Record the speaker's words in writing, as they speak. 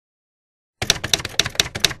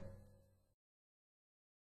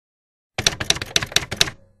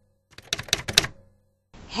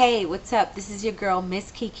Hey, what's up? This is your girl, Miss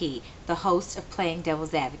KiKi, the host of Playing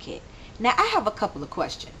Devil's Advocate. Now, I have a couple of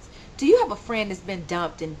questions. Do you have a friend that's been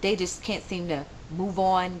dumped and they just can't seem to move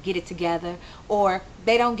on, get it together, or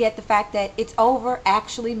they don't get the fact that it's over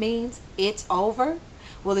actually means it's over?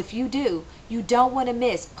 Well, if you do, you don't want to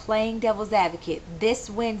miss Playing Devil's Advocate this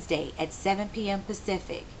Wednesday at 7 p.m.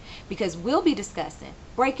 Pacific, because we'll be discussing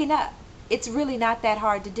breaking up. It's really not that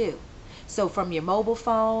hard to do. So from your mobile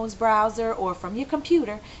phone's browser or from your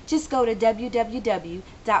computer, just go to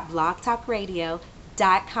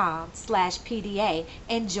www.blogtalkradio.com/PDA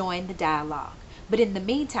and join the dialogue. But in the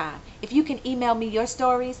meantime, if you can email me your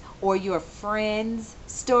stories or your friends'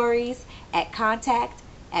 stories at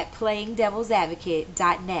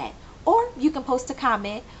contact@playingdevilsadvocate.net, or you can post a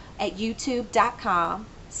comment at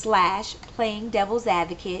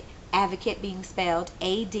youtube.com/playingdevilsadvocate, advocate being spelled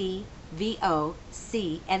ADVOC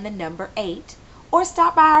and the number 8, or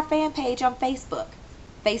stop by our fan page on Facebook,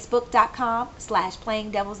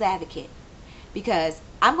 facebook.com/playingdevilsadvocate, because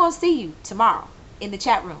I'm going to see you tomorrow in the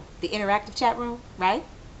chat room, the interactive chat room, right?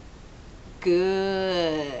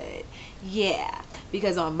 Good. Yeah,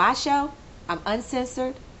 because on my show, I'm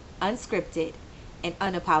uncensored, unscripted, and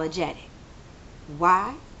unapologetic.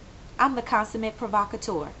 Why? I'm the consummate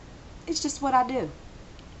provocateur. It's just what I do.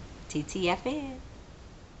 TTFN.